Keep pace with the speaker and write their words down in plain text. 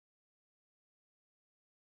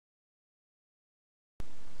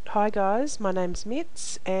Hi guys, my name's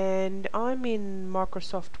Mitz and I'm in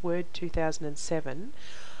Microsoft Word 2007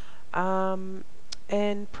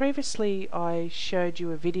 and previously I showed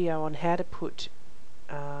you a video on how to put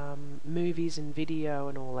movies and video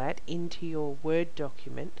and all that into your Word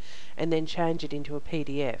document and then change it into a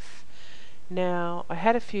PDF. Now I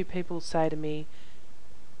had a few people say to me,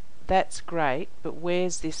 that's great, but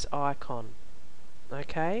where's this icon?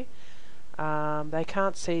 Okay, they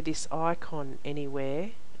can't see this icon anywhere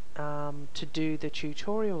to do the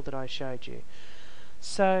tutorial that I showed you.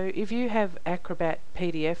 So if you have Acrobat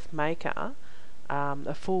PDF Maker,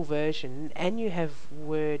 a full version, and you have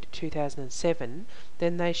Word 2007,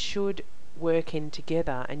 then they should work in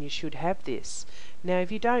together and you should have this. Now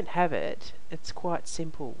if you don't have it, it's quite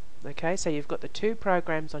simple. Okay, so you've got the two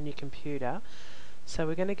programs on your computer, so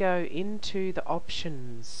we're going to go into the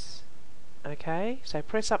options. Okay, so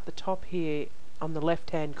press up the top here on the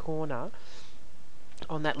left hand corner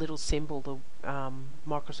on that little symbol, the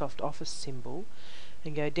Microsoft Office symbol,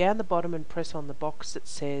 and go down the bottom and press on the box that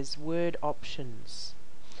says Word Options.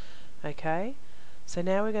 Okay, so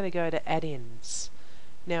now we're going to go to Add-ins.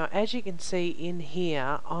 Now as you can see in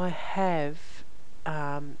here, I have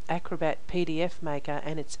Acrobat PDF Maker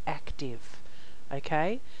and it's active.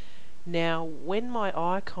 Okay, now when my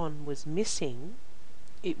icon was missing,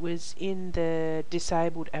 it was in the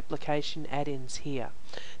disabled application add-ins here.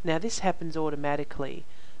 Now this happens automatically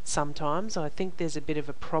sometimes. I think there's a bit of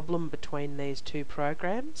a problem between these two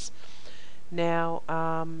programs. Now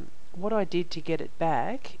what I did to get it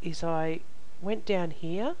back is I went down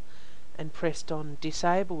here and pressed on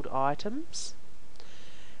disabled items,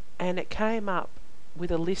 and it came up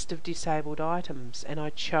with a list of disabled items, and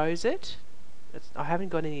I chose it. I haven't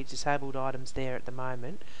got any disabled items there at the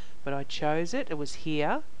moment, but I chose it. It was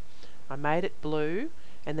here. I made it blue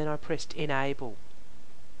and then I pressed enable.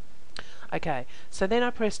 Okay, so then I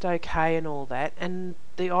pressed OK and all that, and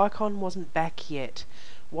the icon wasn't back yet.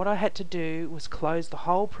 What I had to do was close the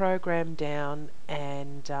whole program down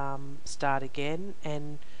and start again,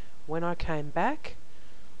 and when I came back,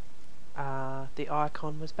 the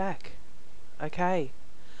icon was back. Okay,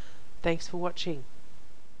 thanks for watching.